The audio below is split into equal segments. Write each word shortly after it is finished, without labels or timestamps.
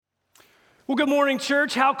Well, good morning,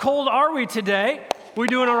 church. How cold are we today? We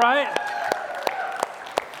doing all right?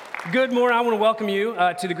 Good morning. I want to welcome you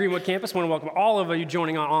to the Greenwood Campus. I want to welcome all of you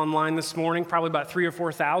joining online this morning, probably about 3,000 or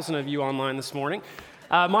 4,000 of you online this morning.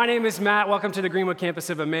 My name is Matt. Welcome to the Greenwood Campus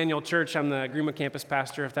of Emmanuel Church. I'm the Greenwood Campus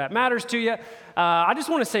Pastor, if that matters to you. I just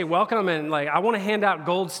want to say welcome, and I want to hand out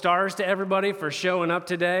gold stars to everybody for showing up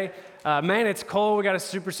today. Man, it's cold. We got a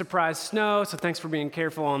super surprise snow, so thanks for being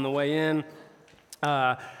careful on the way in.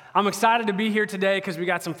 I'm excited to be here today because we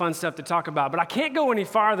got some fun stuff to talk about, but I can't go any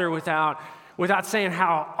farther without saying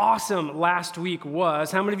how awesome last week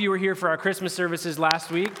was. How many of you were here for our Christmas services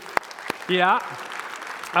last week? Yeah.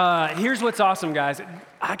 Here's what's awesome, guys.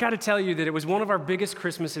 I got to tell you that it was one of our biggest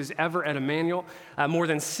Christmases ever at Emmanuel. More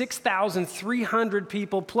than 6,300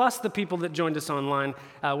 people, plus the people that joined us online,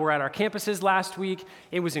 were at our campuses last week.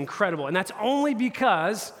 It was incredible, and that's only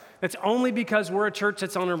because we're a church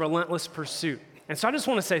that's on a relentless pursuit. And so I just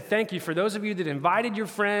want to say thank you for those of you that invited your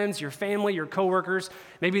friends, your family, your coworkers.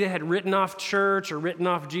 Maybe they had written off church or written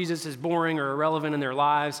off Jesus as boring or irrelevant in their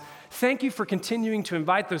lives. Thank you for continuing to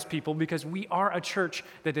invite those people because we are a church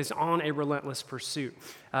that is on a relentless pursuit.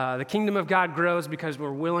 The kingdom of God grows because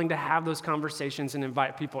we're willing to have those conversations and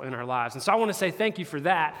invite people in our lives. And so I want to say thank you for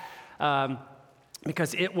that.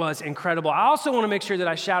 Because it was incredible. I also want to make sure that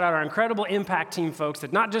I shout out our incredible impact team folks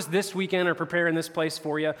that not just this weekend are preparing this place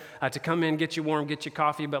for you to come in, get you warm, get you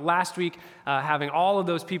coffee, but last week having all of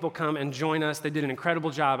those people come and join us. They did an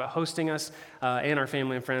incredible job at hosting us and our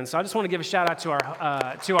family and friends. So I just want to give a shout out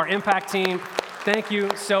to our impact team. Thank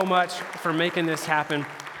you so much for making this happen.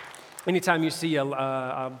 Anytime you see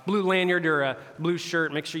a blue lanyard or a blue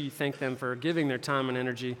shirt, make sure you thank them for giving their time and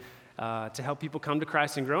energy to help people come to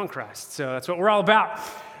Christ and grow in Christ. So that's what we're all about.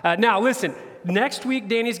 Now, listen, next week,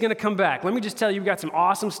 Danny's going to come back. Let me just tell you, we've got some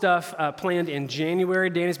awesome stuff planned in January.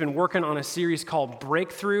 Danny's been working on a series called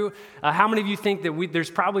Breakthrough. How many of you think that there's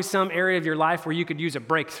probably some area of your life where you could use a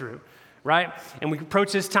breakthrough, right? And we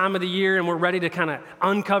approach this time of the year, and we're ready to kind of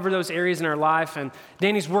uncover those areas in our life, and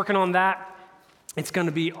Danny's working on that. It's going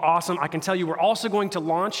to be awesome. I can tell you we're also going to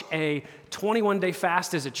launch a 21-day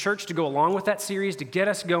fast as a church to go along with that series to get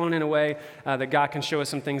us going in a way that God can show us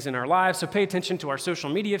some things in our lives. So pay attention to our social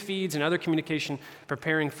media feeds and other communication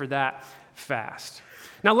preparing for that fast.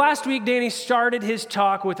 Now, last week, Danny started his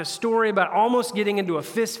talk with a story about almost getting into a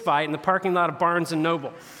fist fight in the parking lot of Barnes &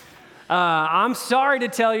 Noble. I'm sorry to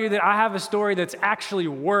tell you that I have a story that's actually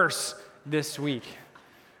worse this week.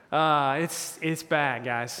 It's bad,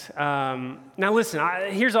 guys. Now listen,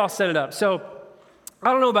 here's all set it up. So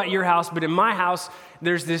I don't know about your house, but in my house,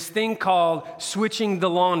 there's this thing called switching the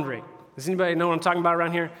laundry. Does anybody know what I'm talking about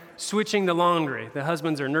around here? Switching the laundry. The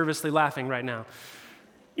husbands are nervously laughing right now.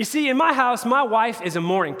 You see, in my house, my wife is a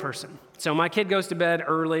morning person. So my kid goes to bed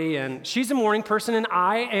early, and she's a morning person, and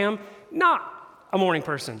I am not a morning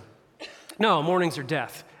person. No, mornings are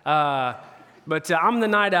death. But I'm the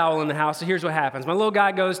night owl in the house, so here's what happens. My little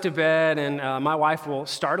guy goes to bed, and my wife will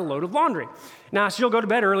start a load of laundry. Now, she'll go to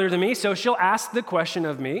bed earlier than me, so she'll ask the question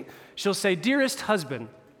of me. She'll say, "Dearest husband,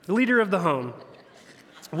 leader of the home,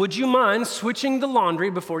 would you mind switching the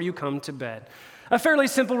laundry before you come to bed?" A fairly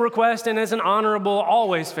simple request, and as an honorable,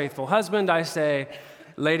 always faithful husband, I say,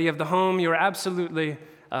 "Lady of the home, you're absolutely,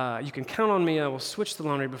 you can count on me. I will switch the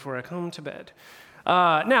laundry before I come to bed."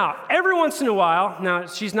 Now, every once in a while, now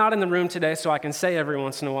she's not in the room today, so I can say every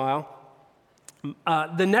once in a while,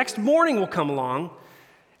 the next morning will come along,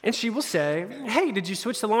 and she will say, "Hey, did you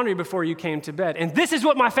switch the laundry before you came to bed?" And this is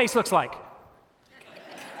what my face looks like.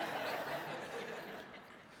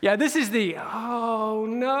 Yeah, this is the, oh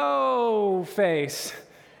no face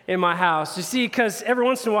in my house. You see, because every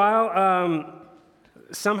once in a while,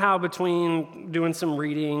 somehow between doing some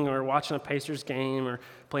reading or watching a Pacers game or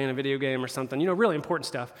playing a video game or something, really important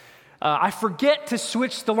stuff, I forget to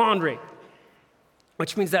switch the laundry,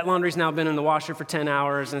 which means that laundry's now been in the washer for 10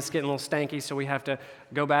 hours and it's getting a little stanky, so we have to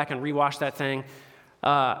go back and rewash that thing.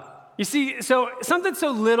 You see, so something so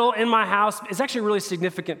little in my house is actually really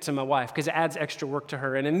significant to my wife because it adds extra work to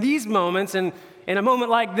her. And in these moments, and in a moment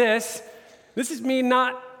like this is me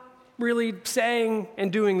not really saying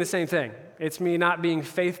and doing the same thing. It's me not being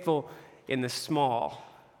faithful in the small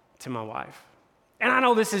to my wife. And I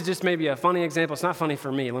know this is just maybe a funny example. It's not funny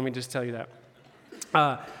for me, let me just tell you that.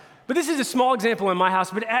 But this is a small example in my house,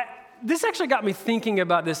 but this actually got me thinking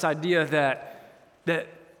about this idea that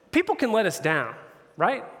people can let us down,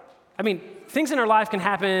 right? I mean, things in our life can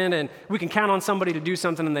happen, and we can count on somebody to do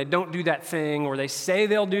something, and they don't do that thing, or they say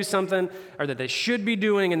they'll do something, or that they should be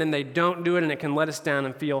doing, and then they don't do it, and it can let us down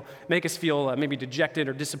and make us feel maybe dejected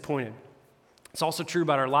or disappointed. It's also true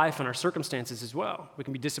about our life and our circumstances as well. We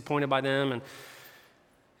can be disappointed by them,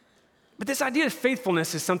 But this idea of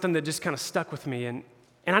faithfulness is something that just kind of stuck with me. And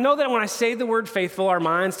I know that when I say the word faithful, our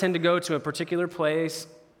minds tend to go to a particular place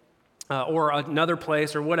or another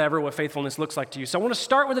place or whatever, what faithfulness looks like to you. So I want to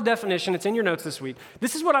start with a definition. It's in your notes this week.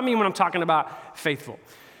 This is what I mean when I'm talking about faithful.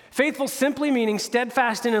 Faithful simply meaning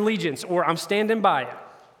steadfast in allegiance, or I'm standing by it.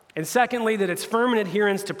 And secondly, that it's firm in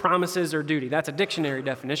adherence to promises or duty. That's a dictionary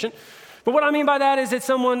definition. But what I mean by that is that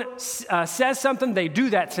someone says something, they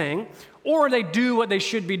do that thing, or they do what they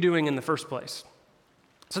should be doing in the first place.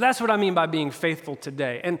 So that's what I mean by being faithful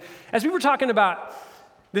today. And as we were talking about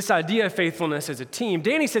this idea of faithfulness as a team,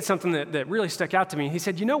 Danny said something that really stuck out to me. He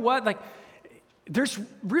said, you know what? Like, there's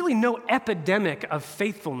really no epidemic of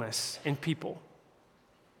faithfulness in people.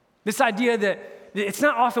 This idea that it's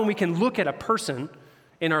not often we can look at a person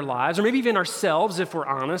in our lives, or maybe even ourselves, if we're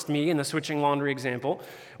honest, me in the switching laundry example,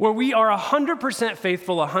 where we are 100%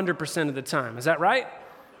 faithful 100% of the time. Is that right?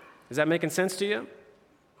 Is that making sense to you?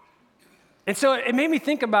 And so it made me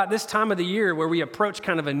think about this time of the year where we approach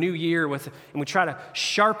kind of a new year and we try to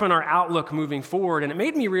sharpen our outlook moving forward. And it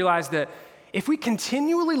made me realize that if we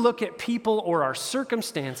continually look at people or our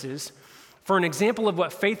circumstances for an example of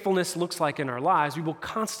what faithfulness looks like in our lives, we will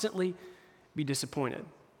constantly be disappointed.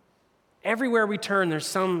 Everywhere we turn, there's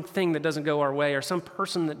something that doesn't go our way or some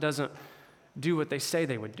person that doesn't do what they say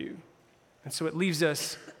they would do. And so it leaves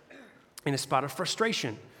us in a spot of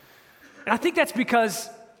frustration. And I think that's because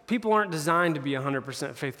people aren't designed to be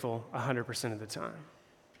 100% faithful 100% of the time.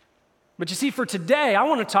 But you see, for today, I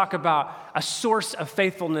want to talk about a source of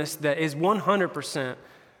faithfulness that is 100%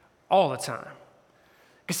 all the time.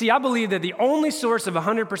 Because see, I believe that the only source of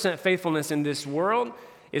 100% faithfulness in this world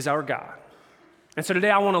is our God. And so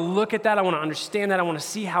today I want to look at that, I want to understand that, I want to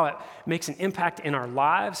see how it makes an impact in our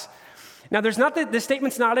lives. Now, this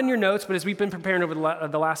statement's not in your notes, but as we've been preparing over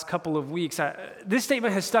the last couple of weeks, this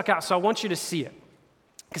statement has stuck out, so I want you to see it.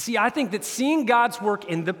 Because see, I think that seeing God's work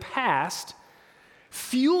in the past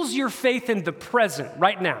fuels your faith in the present,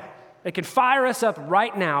 right now. It can fire us up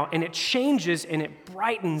right now, and it changes and it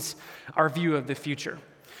brightens our view of the future.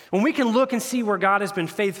 When we can look and see where God has been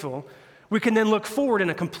faithful, we can then look forward in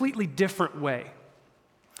a completely different way.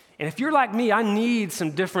 And if you're like me, I need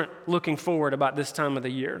some different looking forward about this time of the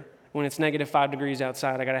year. When it's -5 degrees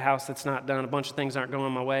outside, I got a house that's not done, a bunch of things aren't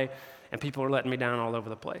going my way, and people are letting me down all over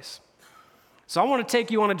the place. So I want to take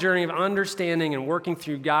you on a journey of understanding and working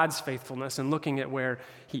through God's faithfulness and looking at where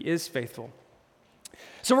He is faithful.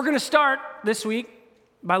 So we're going to start this week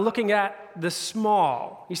by looking at the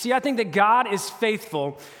small. You see, I think that God is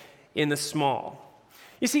faithful in the small.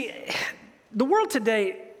 You see, the world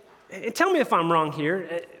today, tell me if I'm wrong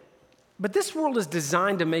here, but this world is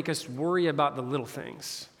designed to make us worry about the little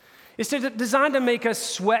things. It's designed to make us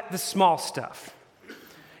sweat the small stuff.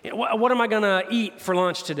 What am I going to eat for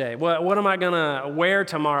lunch today? What am I going to wear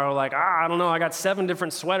tomorrow? Like, I don't know, I got 7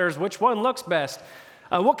 different sweaters. Which one looks best?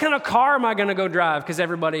 What kind of car am I going to go drive? Because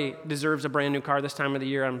everybody deserves a brand new car this time of the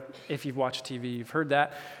year. If you've watched TV, you've heard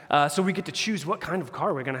that. So we get to choose what kind of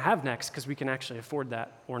car we're going to have next because we can actually afford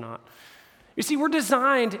that or not. You see,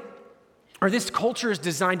 this culture is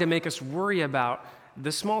designed to make us worry about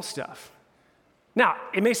the small stuff. Now,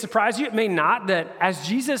 it may surprise you, it may not, that as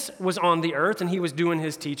Jesus was on the earth and He was doing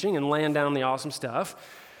His teaching and laying down the awesome stuff,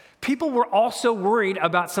 people were also worried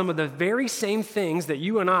about some of the very same things that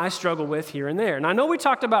you and I struggle with here and there. And I know we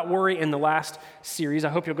talked about worry in the last series. I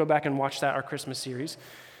hope you'll go back and watch that, our Christmas series.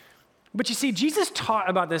 But you see, Jesus taught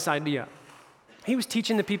about this idea. He was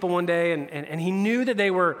teaching the people one day, and He knew that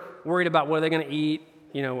they were worried about what are they going to eat,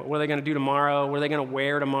 what are they going to do tomorrow, what are they going to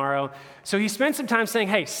wear tomorrow. So He spent some time saying,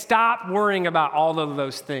 hey, stop worrying about all of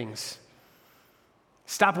those things.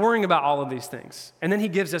 Stop worrying about all of these things. And then He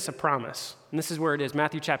gives us a promise. And this is where it is,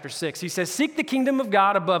 Matthew chapter 6. He says, seek the kingdom of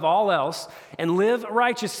God above all else and live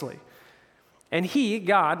righteously. And He,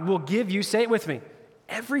 God, will give you, say it with me,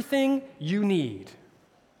 everything you need.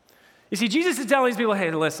 You see, Jesus is telling these people,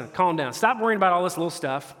 hey, listen, calm down. Stop worrying about all this little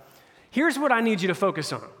stuff. Here's what I need you to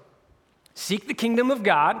focus on. Seek the kingdom of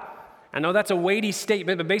God. I know that's a weighty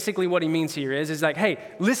statement, but basically what He means here is like, hey,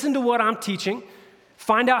 listen to what I'm teaching.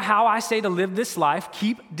 Find out how I say to live this life.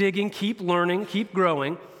 Keep digging, keep learning, keep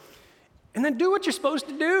growing. And then do what you're supposed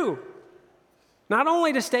to do. Not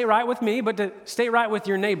only to stay right with me, but to stay right with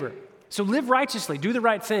your neighbor. So live righteously, do the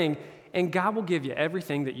right thing, and God will give you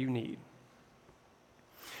everything that you need.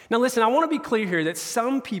 Now listen, I want to be clear here that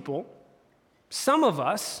some people, some of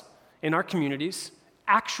us in our communities,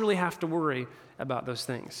 actually have to worry about those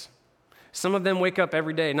things. Some of them wake up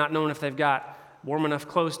every day not knowing if they've got warm enough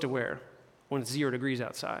clothes to wear when it's 0 degrees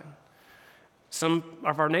outside. Some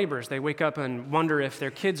of our neighbors, they wake up and wonder if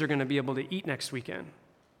their kids are going to be able to eat next weekend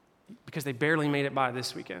because they barely made it by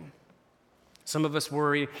this weekend. Some of us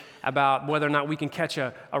worry about whether or not we can catch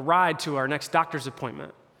a ride to our next doctor's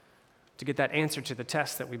appointment to get that answer to the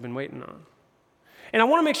test that we've been waiting on. And I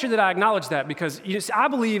want to make sure that I acknowledge that because I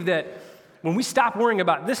believe that when we stop worrying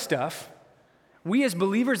about this stuff, we as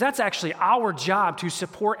believers, that's actually our job to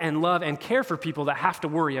support and love and care for people that have to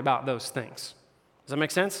worry about those things. Does that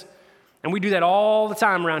make sense? And we do that all the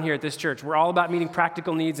time around here at this church. We're all about meeting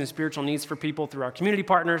practical needs and spiritual needs for people through our community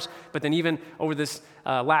partners, but then even over this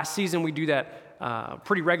last season, we do that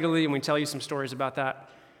pretty regularly, and we tell you some stories about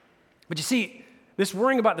that. But you see, this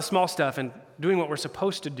worrying about the small stuff and doing what we're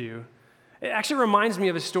supposed to do, it actually reminds me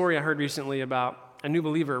of a story I heard recently about a new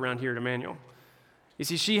believer around here at Emmanuel. You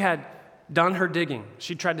see, she had done her digging.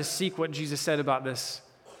 She tried to seek what Jesus said about this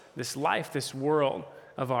life, this world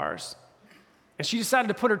of ours. And she decided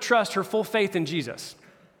to put her trust, her full faith in Jesus.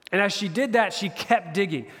 And as she did that, she kept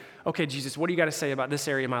digging. Okay, Jesus, what do you got to say about this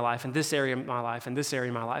area of my life and this area of my life and this area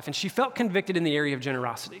of my life? And she felt convicted in the area of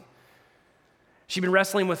generosity. She'd been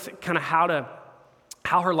wrestling with kind of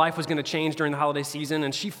how her life was going to change during the holiday season,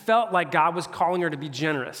 and she felt like God was calling her to be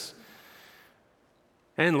generous.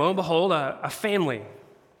 And lo and behold, a family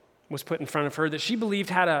was put in front of her that she believed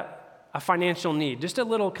had a financial need, just a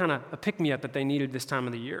little kind of a pick-me-up that they needed this time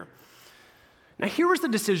of the year. Now, here was the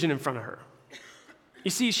decision in front of her. You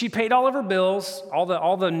see, she paid all of her bills,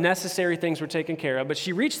 all the necessary things were taken care of, but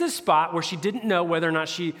she reached this spot where she didn't know whether or not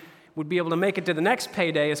she would be able to make it to the next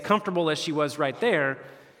payday as comfortable as she was right there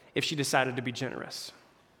if she decided to be generous.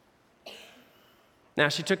 Now,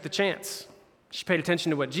 she took the chance. She paid attention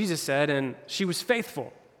to what Jesus said, and she was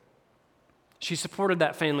faithful. She supported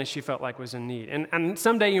that family she felt like was in need. And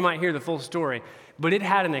someday you might hear the full story, but it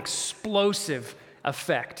had an explosive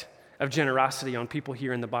effect of generosity on people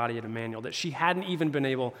here in the body of Emmanuel that she hadn't even been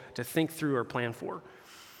able to think through or plan for.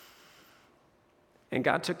 And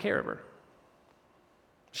God took care of her.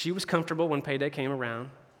 She was comfortable when payday came around.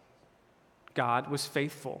 God was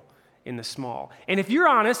faithful in the small. And if you're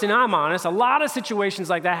honest, and I'm honest, a lot of situations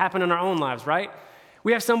like that happen in our own lives, right?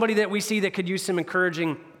 We have somebody that we see that could use some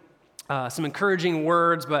encouraging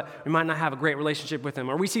words, but we might not have a great relationship with them.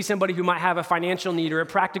 Or we see somebody who might have a financial need or a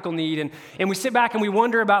practical need, and we sit back and we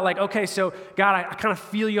wonder about, like, okay, so God, I kind of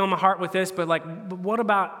feel you on my heart with this, but what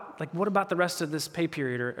about the rest of this pay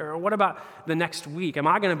period, or what about the next week? Am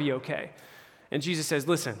I going to be okay? And Jesus says,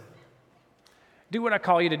 listen, do what I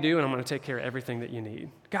call you to do, and I'm going to take care of everything that you need.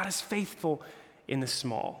 God is faithful in the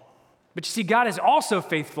small. But you see, God is also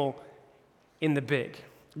faithful in the big.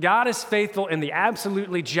 God is faithful in the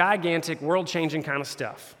absolutely gigantic, world-changing kind of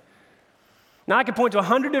stuff. Now, I could point to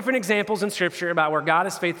 100 different examples in Scripture about where God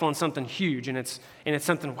is faithful in something huge, and it's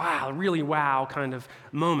something wow, really wow kind of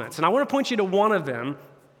moments. And I want to point you to one of them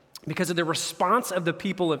because of the response of the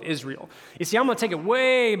people of Israel. You see, I'm going to take it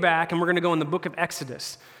way back, and we're going to go in the book of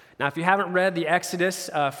Exodus. Now, if you haven't read the Exodus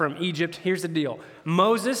from Egypt, here's the deal.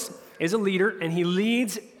 Moses is a leader, and he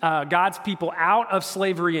leads God's people out of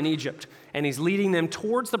slavery in Egypt. And he's leading them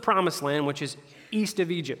towards the promised land, which is east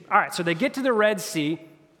of Egypt. All right, so they get to the Red Sea,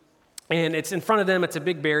 and it's in front of them. It's a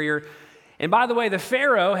big barrier. And by the way, the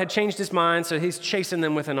Pharaoh had changed his mind, so he's chasing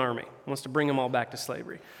them with an army. He wants to bring them all back to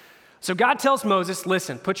slavery. So God tells Moses,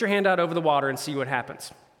 listen, put your hand out over the water and see what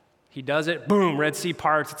happens. He does it. Boom, Red Sea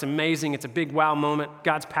parts. It's amazing. It's a big wow moment.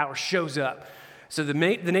 God's power shows up. So the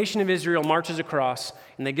nation of Israel marches across,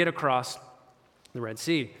 and they get across the Red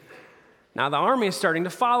Sea. Now the army is starting to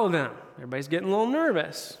follow them. Everybody's getting a little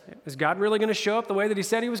nervous. Is God really going to show up the way that he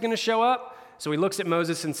said he was going to show up? So he looks at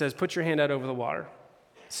Moses and says, put your hand out over the water.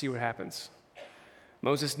 See what happens.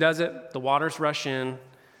 Moses does it. The waters rush in.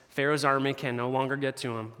 Pharaoh's army can no longer get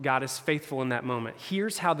to him. God is faithful in that moment.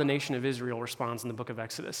 Here's how the nation of Israel responds in the book of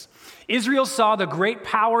Exodus. Israel saw the great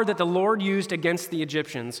power that the Lord used against the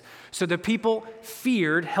Egyptians, so the people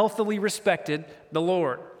feared, healthily respected the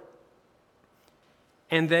Lord.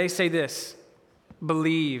 And they say this,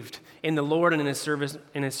 believed in the Lord and in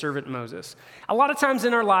his servant Moses. A lot of times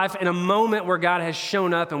in our life, in a moment where God has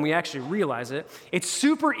shown up and we actually realize it, it's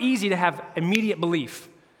super easy to have immediate belief.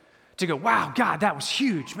 To go, wow, God, that was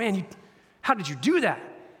huge. Man, how did you do that?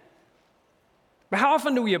 But how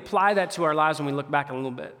often do we apply that to our lives when we look back a little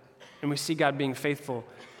bit and we see God being faithful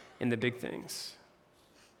in the big things?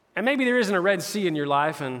 And maybe there isn't a Red Sea in your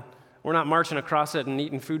life and we're not marching across it and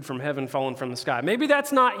eating food from heaven falling from the sky. Maybe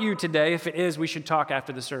that's not you today. If it is, we should talk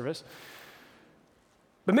after the service.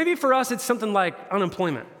 But maybe for us, it's something like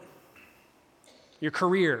unemployment, your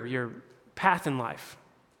career, your path in life.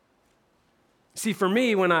 See, for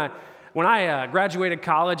me, when I graduated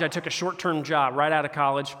college, I took a short-term job right out of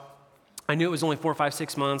college. I knew it was only 4, 5,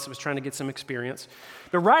 6 months. I was trying to get some experience.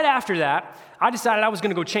 But right after that, I decided I was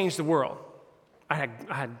going to go change the world. I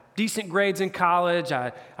had decent grades in college.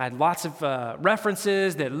 I had lots of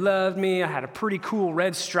references that loved me. I had a pretty cool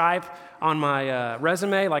red stripe on my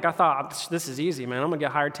resume. Like, I thought, this is easy, man. I'm going to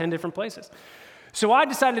get hired 10 different places. So I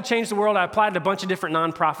decided to change the world. I applied to a bunch of different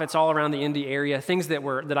nonprofits all around the Indy area, things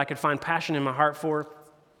that I could find passion in my heart for.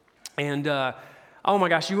 And oh my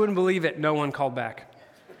gosh, you wouldn't believe it, no one called back.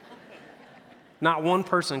 Not one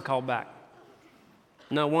person called back.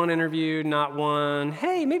 Not one interview, not one,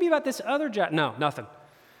 hey, maybe about this other job. No, nothing.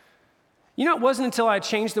 You know, it wasn't until I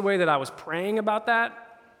changed the way that I was praying about that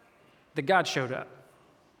God showed up.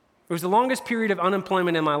 It was the longest period of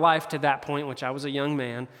unemployment in my life to that point, which I was a young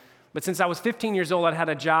man. But since I was 15 years old, I'd had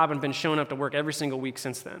a job and been showing up to work every single week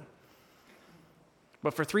since then.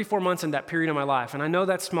 But for 3-4 months in that period of my life, and I know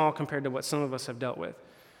that's small compared to what some of us have dealt with,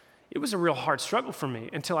 it was a real hard struggle for me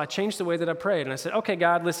until I changed the way that I prayed. And I said, okay,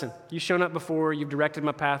 God, listen, you've shown up before, you've directed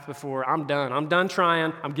my path before, I'm done. I'm done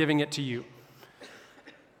trying, I'm giving it to you.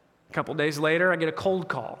 A couple days later, I get a cold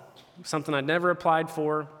call, something I'd never applied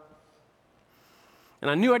for. And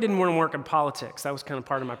I knew I didn't want to work in politics. That was kind of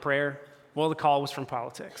part of my prayer. Well, the call was from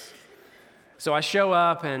politics. So I show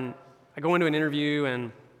up and I go into an interview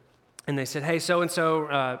and they said, hey,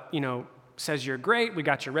 so-and-so, says you're great. We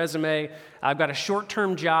got your resume. I've got a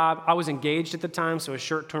short-term job. I was engaged at the time, so a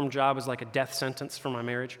short-term job is like a death sentence for my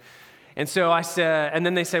marriage. And so I said, and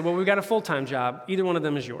then they said, well, we've got a full-time job. Either one of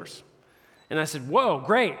them is yours. And I said, whoa,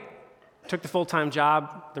 great. Took the full-time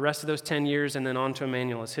job the rest of those 10 years and then on to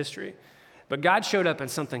Emmanuel as history. But God showed up in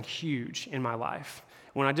something huge in my life.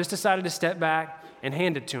 When I just decided to step back and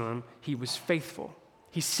hand it to him, he was faithful.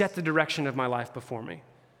 He set the direction of my life before me.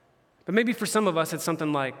 But maybe for some of us, it's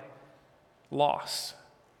something like loss.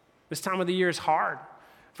 This time of the year is hard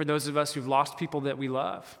for those of us who've lost people that we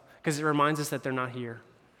love because it reminds us that they're not here.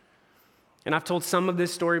 And I've told some of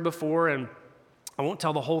this story before, and I won't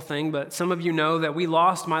tell the whole thing, but some of you know that we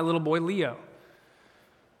lost my little boy, Leo.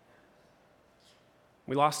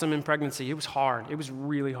 We lost him in pregnancy. It was hard. It was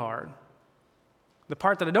really hard. The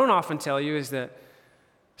part that I don't often tell you is that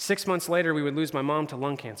 6 months later, we would lose my mom to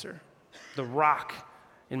lung cancer, the rock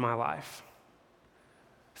in my life.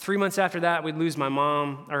 3 months after that, we'd lose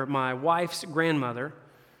my wife's grandmother,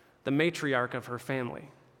 the matriarch of her family.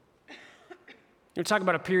 You're talking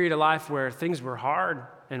about a period of life where things were hard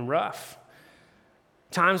and rough.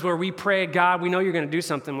 Times where we prayed, God, we know you're going to do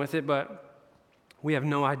something with it, but we have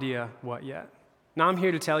no idea what yet. Now I'm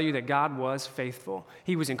here to tell you that God was faithful.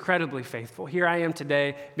 He was incredibly faithful. Here I am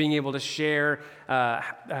today being able to share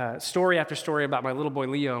story after story about my little boy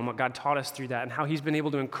Leo and what God taught us through that and how he's been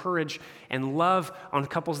able to encourage and love on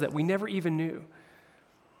couples that we never even knew.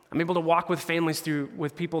 I'm able to walk with families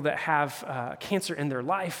with people that have cancer in their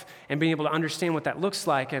life and being able to understand what that looks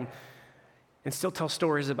like and still tell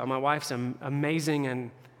stories about my wife's amazing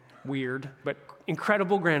and weird but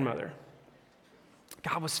incredible grandmother.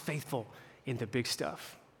 God was faithful in the big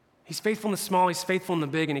stuff. He's faithful in the small, he's faithful in the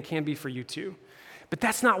big, and he can be for you too. But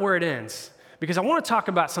that's not where it ends, because I want to talk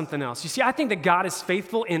about something else. You see, I think that God is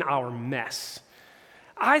faithful in our mess.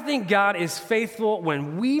 I think God is faithful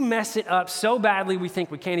when we mess it up so badly we think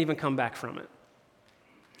we can't even come back from it.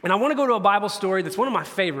 And I want to go to a Bible story that's one of my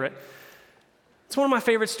favorite. It's one of my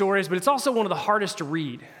favorite stories, but it's also one of the hardest to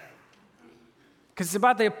read, because it's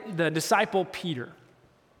about the disciple Peter,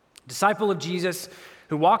 disciple of Jesus,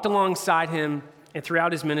 who walked alongside him and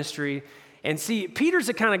throughout his ministry. And see, Peter's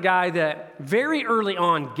the kind of guy that very early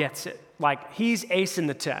on gets it. Like, he's acing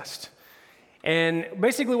the test. And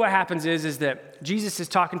basically what happens is that Jesus is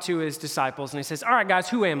talking to his disciples, and he says, all right, guys,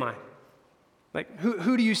 who am I? Like,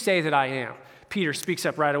 who do you say that I am? Peter speaks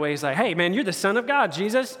up right away. He's like, hey, man, you're the Son of God,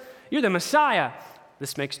 Jesus. You're the Messiah.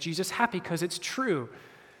 This makes Jesus happy because it's true.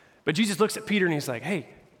 But Jesus looks at Peter, and he's like, hey,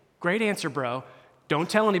 great answer, bro. Don't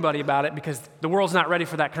tell anybody about it because the world's not ready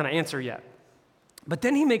for that kind of answer yet. But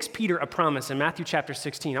then he makes Peter a promise in Matthew chapter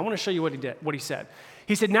 16. I want to show you what he said.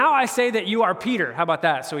 He said, now I say that you are Peter. How about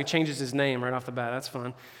that? So he changes his name right off the bat. That's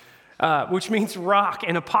fun. Which means rock.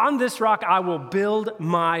 And upon this rock I will build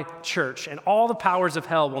my church, and all the powers of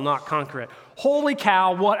hell will not conquer it. Holy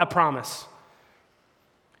cow, what a promise.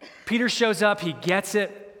 Peter shows up, he gets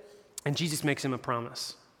it, and Jesus makes him a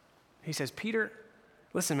promise. He says, Peter,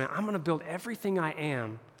 listen, man, I'm going to build everything I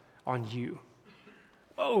am on you.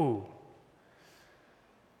 Whoa.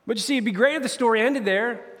 But you see, it'd be great if the story ended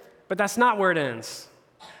there, but that's not where it ends.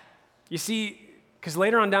 You see, because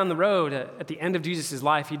later on down the road, at the end of Jesus'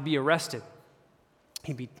 life, he'd be arrested.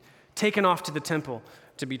 He'd be taken off to the temple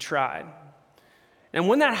to be tried. And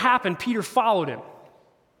when that happened, Peter followed him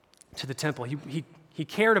to the temple. He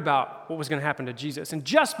cared about what was going to happen to Jesus. And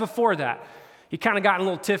just before that, he kind of got in a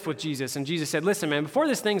little tiff with Jesus, and Jesus said, listen, man, before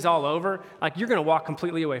this thing's all over, like, you're going to walk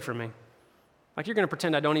completely away from me. Like, you're going to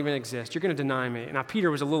pretend I don't even exist. You're going to deny me. Now, Peter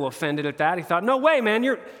was a little offended at that. He thought, no way, man.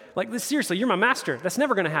 You're, like, seriously, you're my master. That's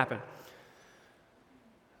never going to happen.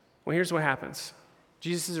 Well, here's what happens.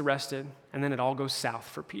 Jesus is arrested, and then it all goes south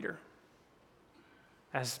for Peter.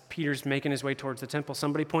 As Peter's making his way towards the temple,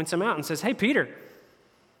 somebody points him out and says, hey, Peter,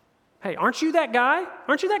 hey, aren't you that guy?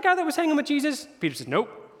 Aren't you that guy that was hanging with Jesus? Peter says, nope,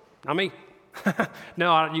 not me.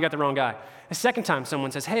 No, you got the wrong guy. The second time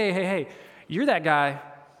someone says, hey, you're that guy,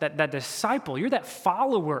 that disciple, you're that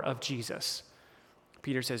follower of Jesus.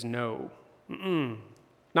 Peter says, no,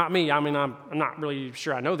 not me. I mean, I'm not really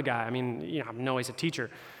sure I know the guy. I mean, I know he's a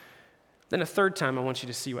teacher. Then a third time, I want you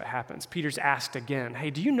to see what happens. Peter's asked again, hey,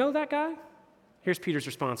 do you know that guy? Here's Peter's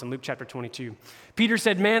response in Luke chapter 22. Peter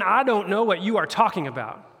said, man, I don't know what you are talking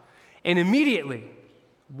about. And immediately,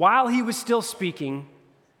 while he was still speaking,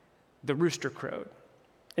 the rooster crowed.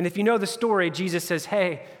 And if you know the story, Jesus says,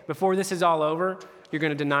 hey, before this is all over, you're going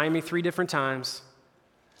to deny me 3 different times,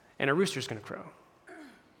 and a rooster's going to crow.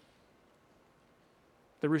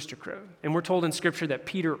 The rooster crowed. And we're told in Scripture that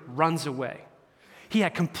Peter runs away. He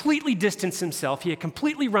had completely distanced himself. He had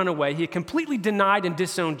completely run away. He had completely denied and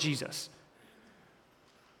disowned Jesus.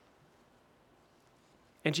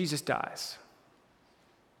 And Jesus dies.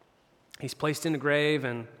 He's placed in a grave,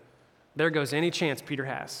 and there goes any chance Peter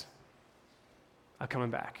has of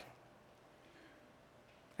coming back.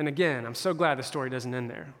 And again, I'm so glad the story doesn't end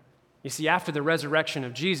there. You see, after the resurrection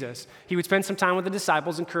of Jesus, he would spend some time with the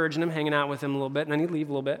disciples, encouraging them, hanging out with them a little bit, and then he'd leave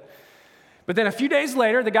a little bit. But then a few days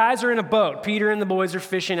later, the guys are in a boat. Peter and the boys are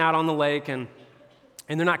fishing out on the lake, and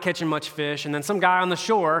they're not catching much fish. And then some guy on the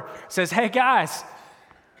shore says, hey, guys,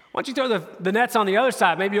 why don't you throw the nets on the other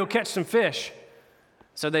side? Maybe you'll catch some fish.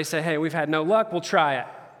 So they say, hey, we've had no luck. We'll try it.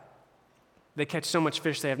 They catch so much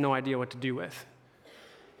fish they have no idea what to do with.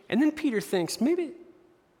 And then Peter thinks, maybe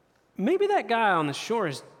that guy on the shore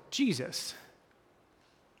is Jesus.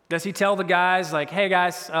 Does he tell the guys, like, hey,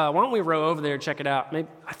 guys, why don't we row over there and check it out?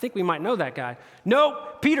 I think we might know that guy.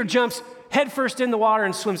 Nope. Peter jumps headfirst in the water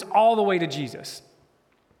and swims all the way to Jesus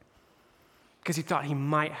because he thought he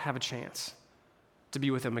might have a chance to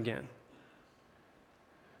be with him again.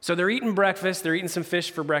 So they're eating breakfast. They're eating some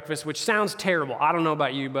fish for breakfast, which sounds terrible. I don't know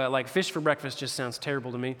about you, but like fish for breakfast just sounds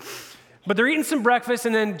terrible to me. But they're eating some breakfast,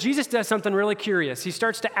 and then Jesus does something really curious. He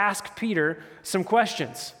starts to ask Peter some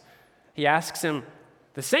questions. He asks him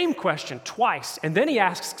the same question twice, and then he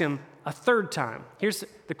asks him a third time. Here's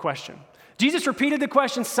the question. Jesus repeated the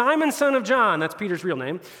question, Simon, son of John, that's Peter's real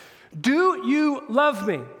name, do you love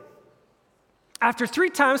me? After 3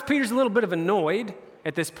 times, Peter's a little bit annoyed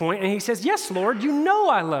at this point, and he says, yes, Lord, you know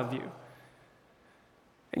I love you.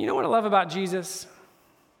 And you know what I love about Jesus?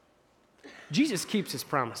 Jesus keeps his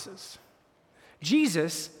promises.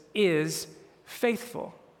 Jesus is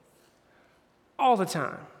faithful all the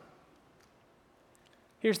time.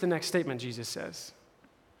 Here's the next statement Jesus says.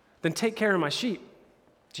 Then take care of my sheep,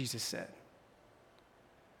 Jesus said.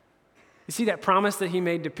 You see that promise that he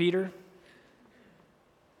made to Peter?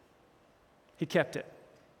 He kept it.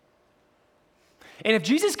 And if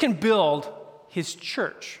Jesus can build his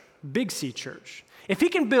church, Big C Church, if he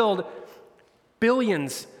can build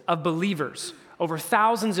billions of believers over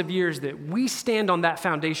thousands of years that we stand on that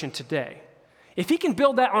foundation today, if he can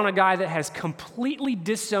build that on a guy that has completely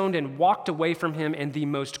disowned and walked away from him in the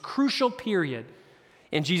most crucial period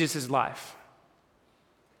in Jesus' life,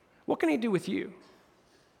 what can he do with you?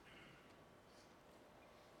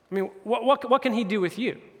 I mean, what can he do with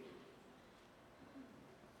you?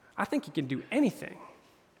 I think he can do anything.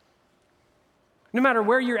 No matter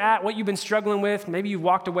where you're at, what you've been struggling with, maybe you've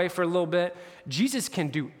walked away for a little bit, Jesus can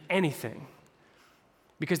do anything.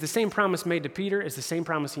 Because the same promise made to Peter is the same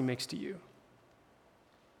promise he makes to you.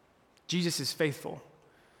 Jesus is faithful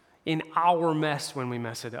in our mess when we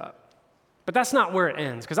mess it up. But that's not where it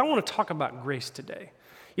ends, because I want to talk about grace today.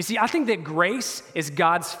 You see, I think that grace is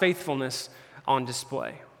God's faithfulness on display.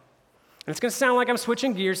 And it's going to sound like I'm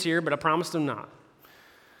switching gears here, but I promised I'm not.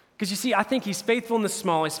 Because you see, I think he's faithful in the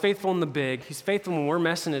small, he's faithful in the big, he's faithful when we're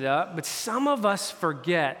messing it up, but some of us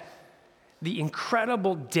forget the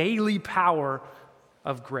incredible daily power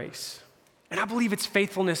of grace. And I believe it's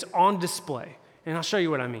faithfulness on display. And I'll show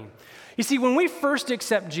you what I mean. You see, when we first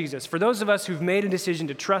accept Jesus, for those of us who've made a decision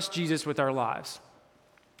to trust Jesus with our lives,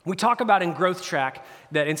 we talk about in Growth Track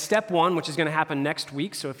that in step 1, which is going to happen next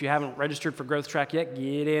week, so if you haven't registered for Growth Track yet,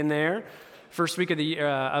 get in there. First week of the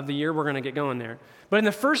year, we're going to get going there. But in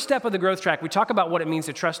the first step of the Growth Track, we talk about what it means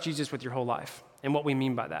to trust Jesus with your whole life and what we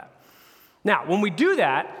mean by that. Now, when we do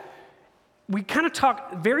that, we kind of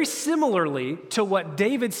talk very similarly to what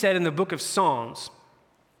David said in the book of Psalms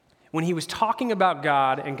when he was talking about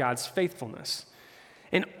God and God's faithfulness.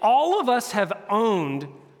 And all of us have owned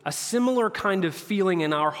a similar kind of feeling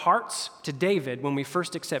in our hearts to David when we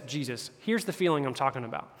first accept Jesus. Here's the feeling I'm talking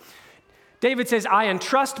about. David says, I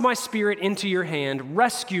entrust my spirit into your hand.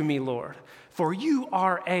 Rescue me, Lord, for you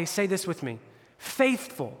are say this with me,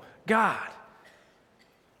 faithful God.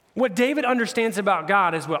 What David understands about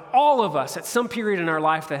God is what all of us at some period in our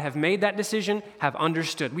life that have made that decision have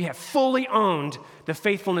understood. We have fully owned the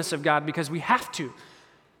faithfulness of God because we have to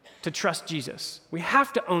trust Jesus. We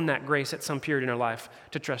have to own that grace at some period in our life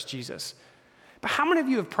to trust Jesus. But how many of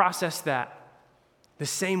you have processed that the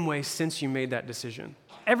same way since you made that decision?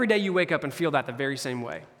 Every day you wake up and feel that the very same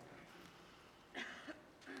way.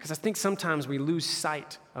 Because I think sometimes we lose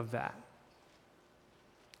sight of that.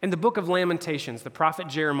 In the book of Lamentations, the prophet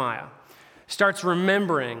Jeremiah starts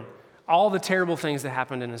remembering all the terrible things that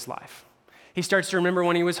happened in his life. He starts to remember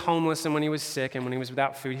when he was homeless and when he was sick and when he was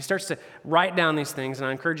without food. He starts to write down these things, and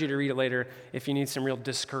I encourage you to read it later if you need some real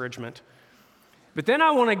discouragement. But then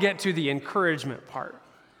I want to get to the encouragement part.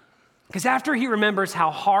 Because after he remembers how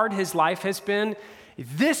hard his life has been,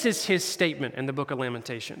 this is his statement in the book of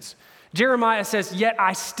Lamentations. Jeremiah says, yet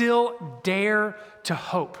I still dare to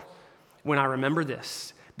hope when I remember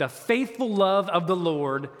this. The faithful love of the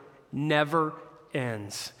Lord never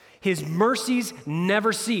ends. His mercies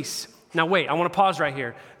never cease. Now wait, I want to pause right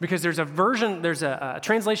here because there's a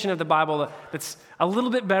translation of the Bible that's a little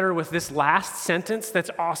bit better with this last sentence that's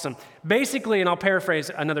awesome. Basically, and I'll paraphrase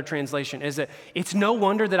another translation, is that it's no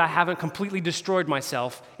wonder that I haven't completely destroyed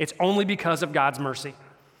myself. It's only because of God's mercy.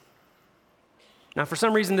 Now, for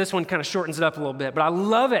some reason, this one kind of shortens it up a little bit, but I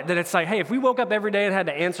love it that it's like, hey, if we woke up every day and had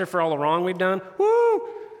to answer for all the wrong we've done, woo,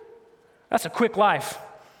 that's a quick life.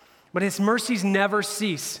 But his mercies never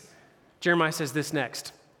cease. Jeremiah says this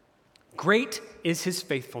next. Great is his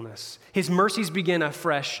faithfulness. His mercies begin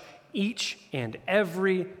afresh each and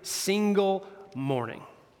every single morning.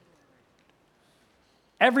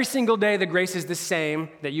 Every single day, the grace is the same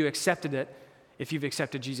that you accepted it if you've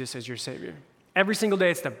accepted Jesus as your Savior. Every single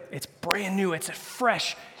day, it's brand new. It's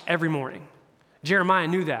fresh every morning. Jeremiah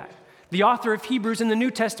knew that. The author of Hebrews in the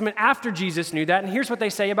New Testament after Jesus knew that, and here's what they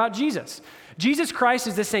say about Jesus. Jesus Christ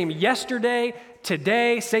is the same yesterday,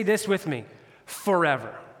 today, say this with me,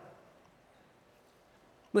 forever.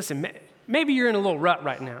 Listen, maybe you're in a little rut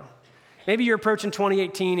right now. Maybe you're approaching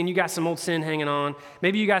 2018 and you got some old sin hanging on.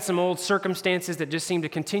 Maybe you got some old circumstances that just seem to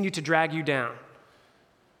continue to drag you down.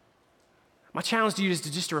 My challenge to you is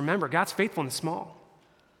just to remember God's faithful in the small.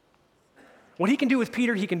 What he can do with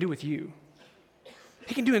Peter, he can do with you.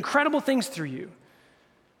 He can do incredible things through you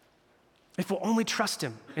if we'll only trust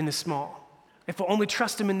him in the small, if we'll only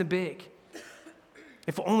trust him in the big,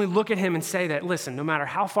 if we'll only look at him and say that, listen, no matter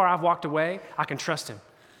how far I've walked away, I can trust him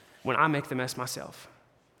when I make the mess myself.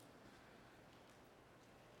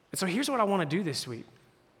 And so here's what I want to do this week.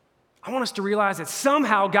 I want us to realize that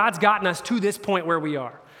somehow God's gotten us to this point where we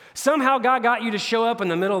are. Somehow God got you to show up in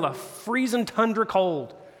the middle of the freezing tundra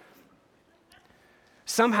cold.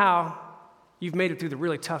 Somehow you've made it through the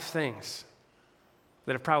really tough things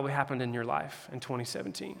that have probably happened in your life in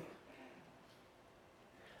 2017.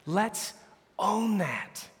 Let's own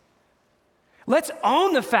that. Let's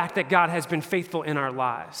own the fact that God has been faithful in our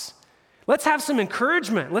lives. Let's have some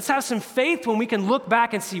encouragement. Let's have some faith when we can look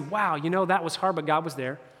back and see, wow, that was hard, but God was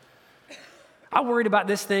there. I worried about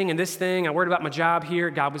this thing and this thing. I worried about my job here.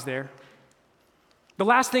 God was there. The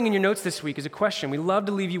last thing in your notes this week is a question. We love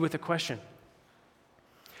to leave you with a question.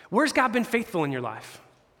 Where's God been faithful in your life?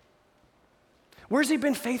 Where's he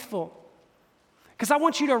been faithful? Because I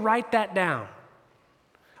want you to write that down.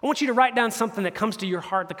 I want you to write down something that comes to your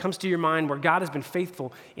heart, that comes to your mind, where God has been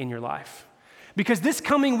faithful in your life. Because this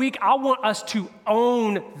coming week, I want us to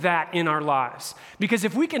own that in our lives. Because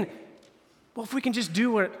if we can just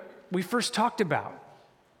do what we first talked about.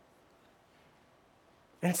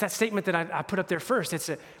 And it's that statement that I put up there first.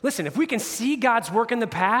 Listen, if we can see God's work in the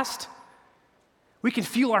past, we can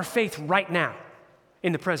feel our faith right now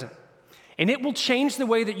in the present. And it will change the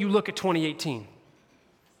way that you look at 2018.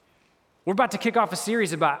 We're about to kick off a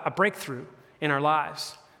series about a breakthrough in our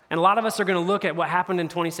lives. And a lot of us are going to look at what happened in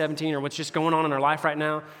 2017 or what's just going on in our life right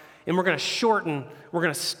now, and we're going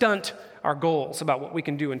to stunt our goals about what we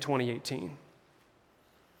can do in 2018.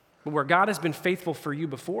 But where God has been faithful for you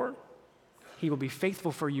before, he will be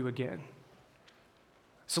faithful for you again.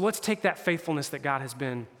 So let's take that faithfulness that God has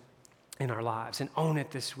been in our lives and own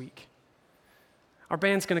it this week. Our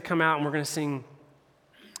band's going to come out and we're going to sing.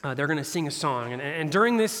 They're going to sing a song. And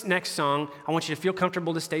during this next song, I want you to feel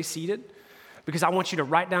comfortable to stay seated. because I want you to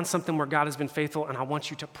write down something where God has been faithful, and I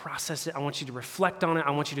want you to process it. I want you to reflect on it.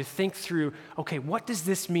 I want you to think through, okay, what does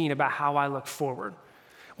this mean about how I look forward?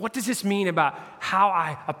 What does this mean about how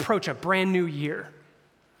I approach a brand new year?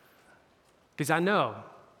 Because I know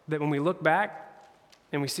that when we look back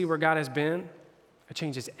and we see where God has been, it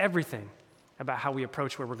changes everything about how we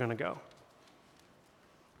approach where we're going to go.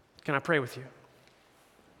 Can I pray with you?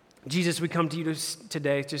 Jesus, we come to you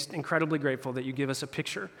today just incredibly grateful that you give us a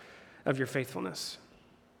picture of your faithfulness.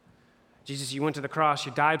 Jesus, you went to the cross,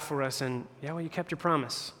 you died for us, and you kept your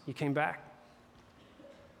promise. You came back.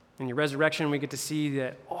 In your resurrection, we get to see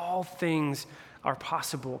that all things are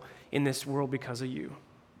possible in this world because of you.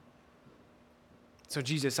 So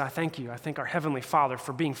Jesus, I thank you. I thank our Heavenly Father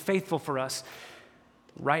for being faithful for us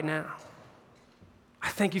right now. I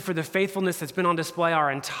thank you for the faithfulness that's been on display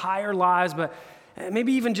our entire lives, but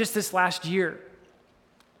maybe even just this last year.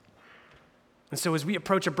 And so as we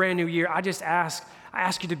approach a brand new year, I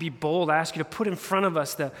ask you to be bold. I ask you to put in front of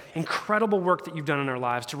us the incredible work that you've done in our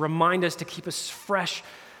lives, to remind us, to keep us fresh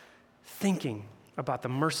thinking about the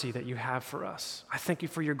mercy that you have for us. I thank you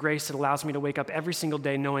for your grace that allows me to wake up every single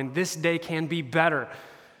day knowing this day can be better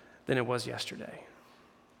than it was yesterday.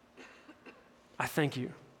 I thank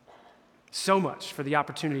you so much for the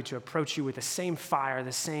opportunity to approach you with the same fire,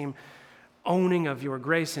 the same owning of your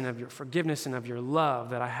grace and of your forgiveness and of your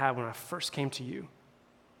love that I had when I first came to you.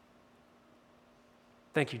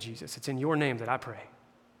 Thank you, Jesus. It's in your name that I pray.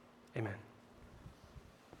 Amen.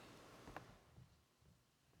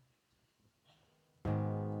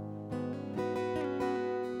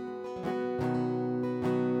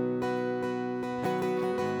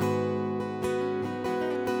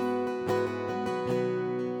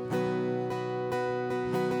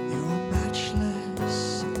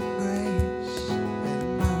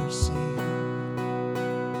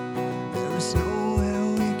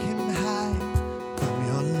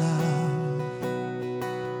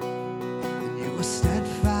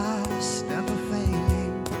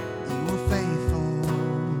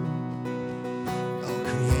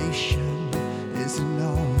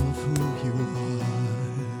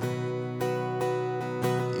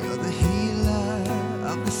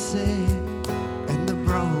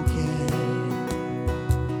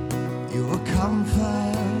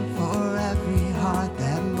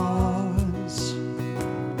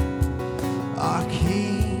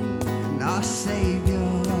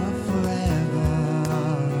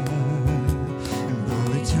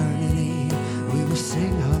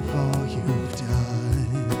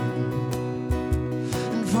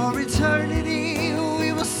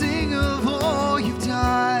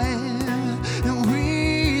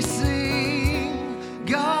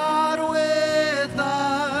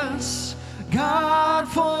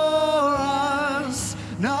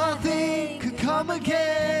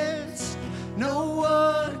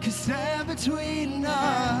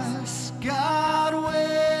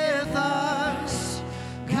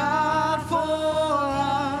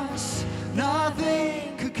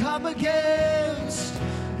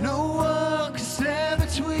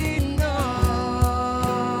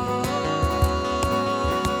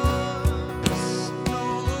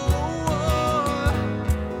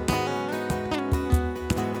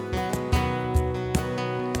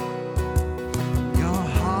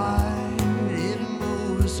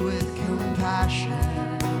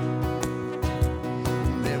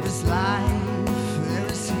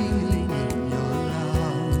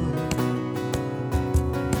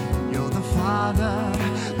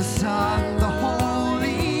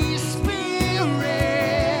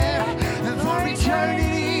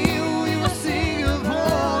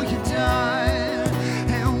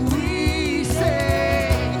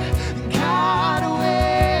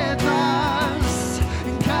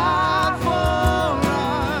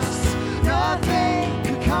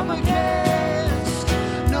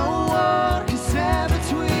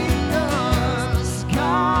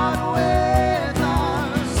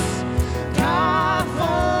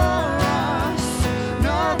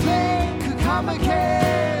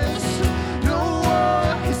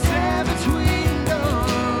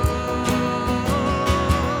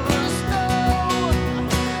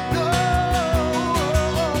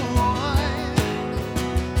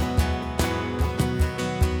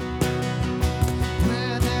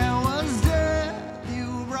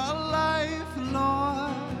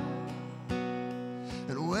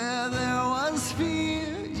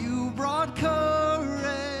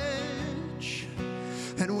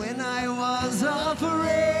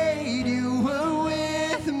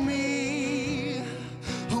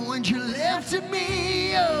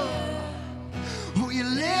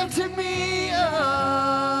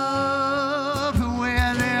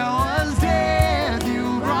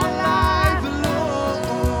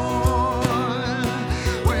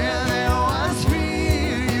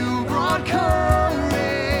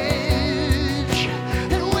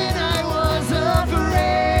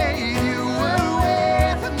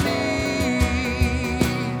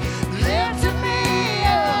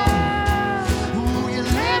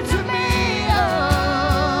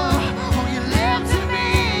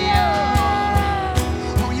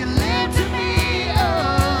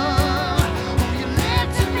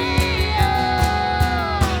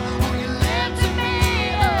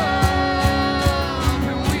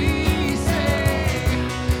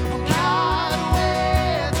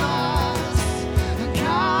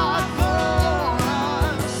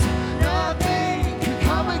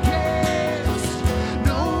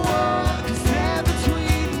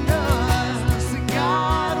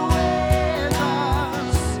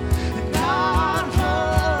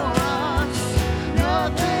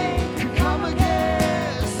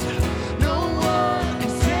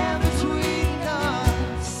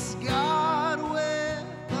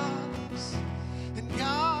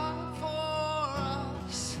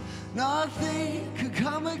 Nothing could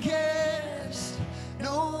come against,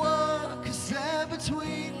 no one could stand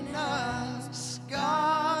between us.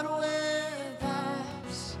 God with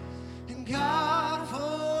us and God for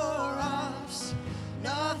us.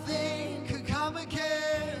 Nothing could come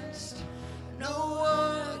against, no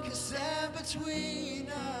one could stand between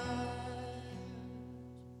us.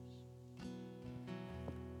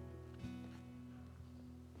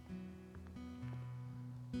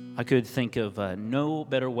 I could think of no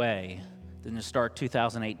better way than to start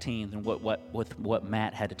 2018 than what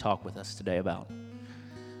Matt had to talk with us today about.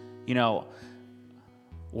 You know,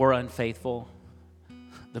 we're unfaithful.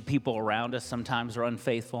 The people around us sometimes are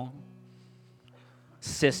unfaithful.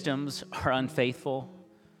 Systems are unfaithful.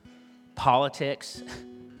 Politics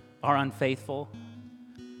are unfaithful.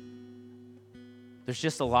 There's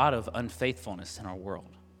just a lot of unfaithfulness in our world,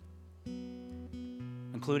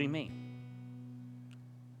 including me.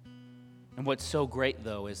 And what's so great,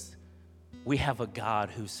 though, is we have a God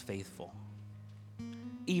who's faithful.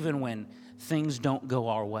 Even when things don't go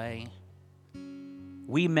our way,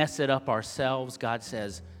 we mess it up ourselves, God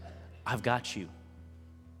says, I've got you,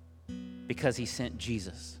 because he sent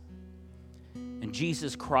Jesus. And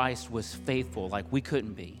Jesus Christ was faithful like we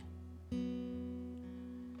couldn't be.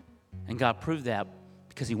 And God proved that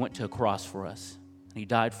because he went to a cross for us, and he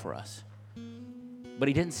died for us. But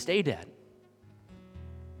he didn't stay dead.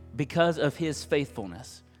 Because of his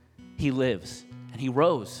faithfulness, he lives and he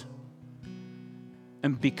rose.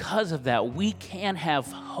 And because of that, we can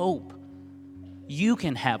have hope. You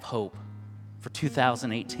can have hope for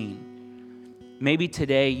 2018. Maybe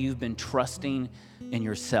today you've been trusting in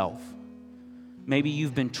yourself. Maybe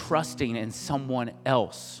you've been trusting in someone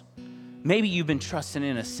else. Maybe you've been trusting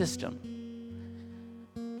in a system.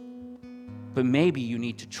 But maybe you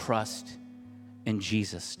need to trust in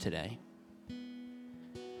Jesus today.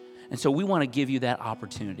 And so we want to give you that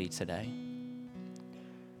opportunity today.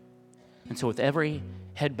 And so with every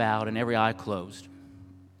head bowed and every eye closed,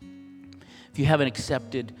 if you haven't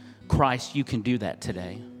accepted Christ, you can do that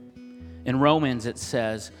today. In Romans it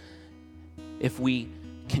says, if we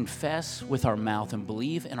confess with our mouth and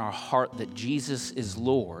believe in our heart that Jesus is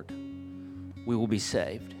Lord, we will be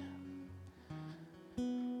saved.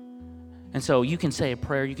 And so you can say a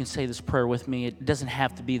prayer, you can say this prayer with me. It doesn't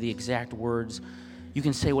have to be the exact words. You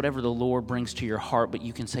can say whatever the Lord brings to your heart, but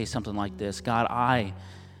you can say something like this: God, I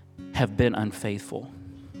have been unfaithful.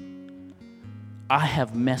 I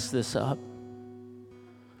have messed this up.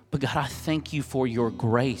 But God, I thank you for your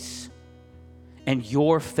grace and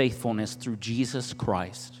your faithfulness through Jesus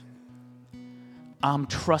Christ. I'm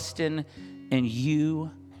trusting in you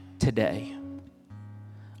today.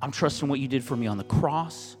 I'm trusting what you did for me on the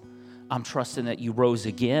cross. I'm trusting that you rose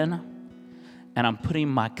again. And I'm putting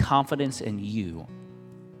my confidence in you.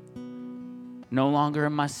 No longer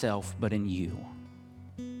in myself, but in you.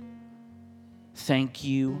 Thank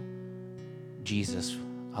you, Jesus.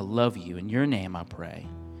 I love you. In your name I pray.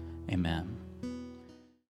 Amen.